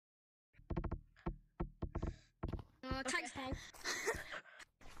Tag's tag.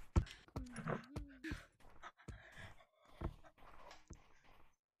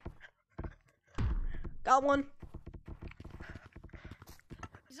 Got one.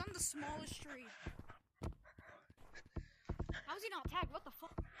 He's on the smallest tree. How is he not tagged? What the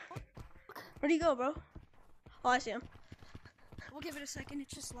fuck? Where'd he go, bro? Oh, I see him. We'll give it a second.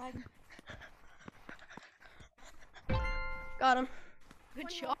 It's just lagging. Got him. Good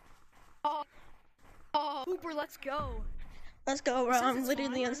job. Oh, Hooper, let's go. Let's go, bro. I'm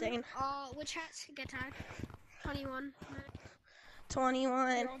literally insane. Which hats get tagged? 21. 21.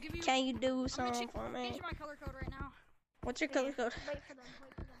 Here, I'll give you- Can you do I'm something gonna for me? change my color code right now. What's your color code? Wait for them.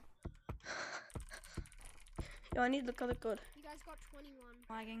 Yo, I need the color code. You guys got 21.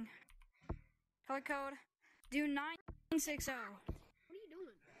 Lagging. Color code. Do 960. What are you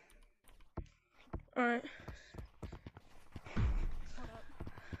doing? Alright. Hold up.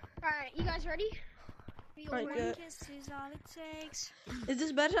 Alright, you guys ready? Alright, One good. kiss is all it takes. Is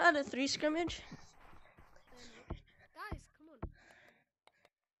this better out of 3 scrimmage? Guys, come on.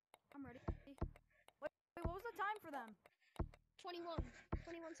 I'm ready. Wait, what was the time for them? 21.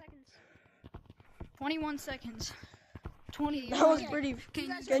 21 seconds. 21 seconds. 20. That was Okay. pretty.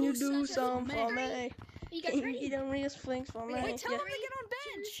 Can Can you do do something something for me? You guys Can you ready? eat them real flings for me? Wait, tell Yeah. them to get on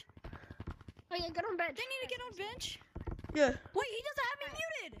bench. Oh yeah, get on bench. They need to get on bench. Yeah. Wait, he doesn't have me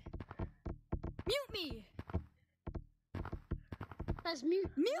muted. Mute me. Guys,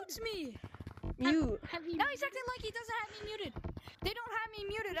 mute. Mute me. You. Have you? Now he's acting like he doesn't have me muted. They don't have me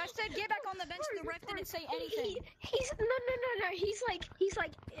muted. I said get back on the bench. The ref didn't say anything. He's no. He's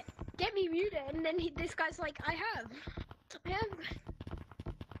like, get me muted, and then this guy's like, I have.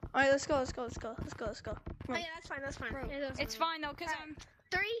 Alright, let's go. Come Oh on. yeah, that's fine. Bro, Yeah, it's fine though, cause Alright. I'm.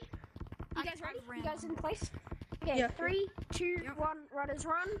 3. You I- guys ready? I've ran You guys on. in place? Okay. Yeah. 3, 2, Yep. 1. Runners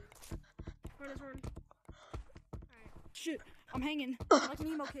run. Runners run. Shit, I'm hanging like an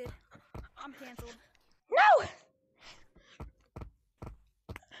emo kid. I'm canceled. No!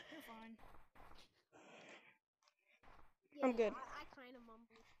 You're fine. Yeah, I'm good. I kind of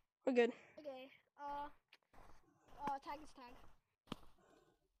mumbled. We're good. Okay. Tag is tag.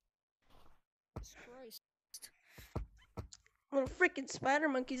 Jesus Christ. Little freaking spider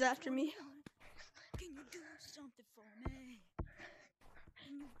monkey's after me. Can you do something for me?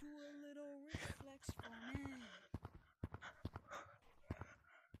 Can you do a little reflex for me?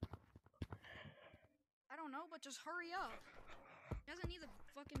 I don't know, but just hurry up. It doesn't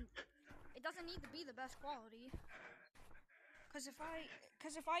need to be the best quality. Cause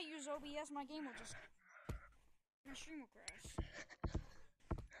if I use OBS, my game will just, my stream will crash.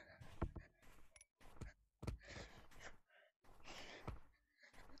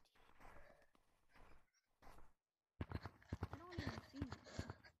 I don't even see me.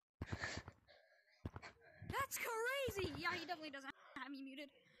 That's crazy! Yeah, he definitely doesn't have me muted.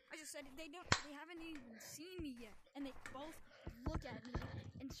 I just said they haven't even seen me yet. And they both look at me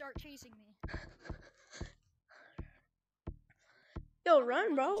and start chasing me. Yo, Lucky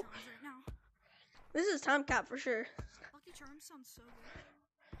run, bro. Charms right now. This is time cap for sure. Lucky Charms sounds so good.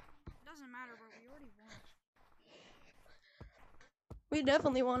 It doesn't matter, bro. We already won. We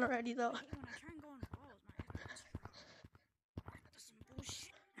definitely won already, though. I hate when I try and go on balls, my headphones. That's some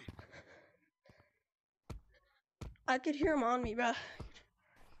bullshit. I could hear him on me, bro.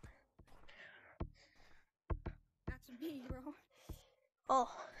 That's me, bro. Oh.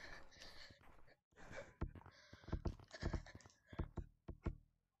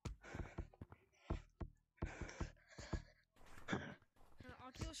 The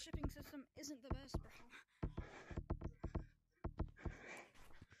Oculus shipping system isn't the best, bro.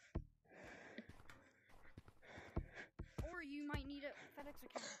 Or you might need a FedEx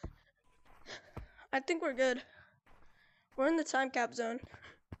account. I think we're good. We're in the time cap zone.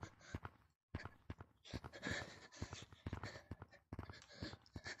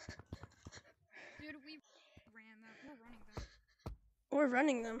 Dude, we ran that. We're running that. We're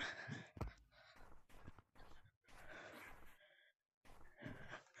running them.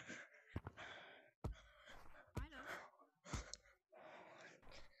 Kind of.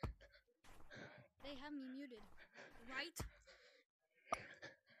 They have me muted, right?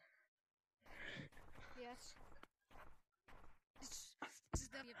 Yes. This is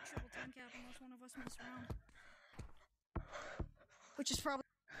definitely a triple time cap unless one of us mess around. Which is probably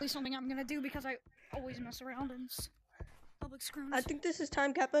something I'm gonna do because I always mess around in public scrims. I think this is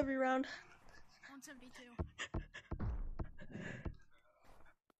time cap every round. 172.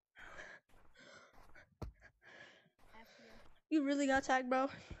 You really got tagged, bro.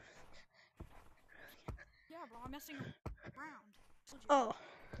 Yeah, bro, I'm messing around. Told you. Oh.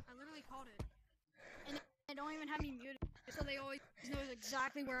 I literally called it. And don't even have me muted, so they always knows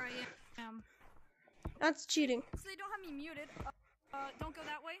exactly where I am. That's cheating. So they don't have me muted. Don't go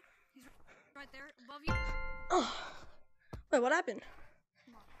that way. He's right there above you. Oh. Wait, what happened?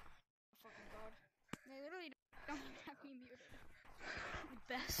 Come on. Oh, fucking god. They literally don't even have me muted.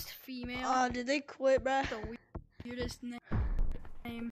 Best female. Did they quit, bruh? The weirdest name.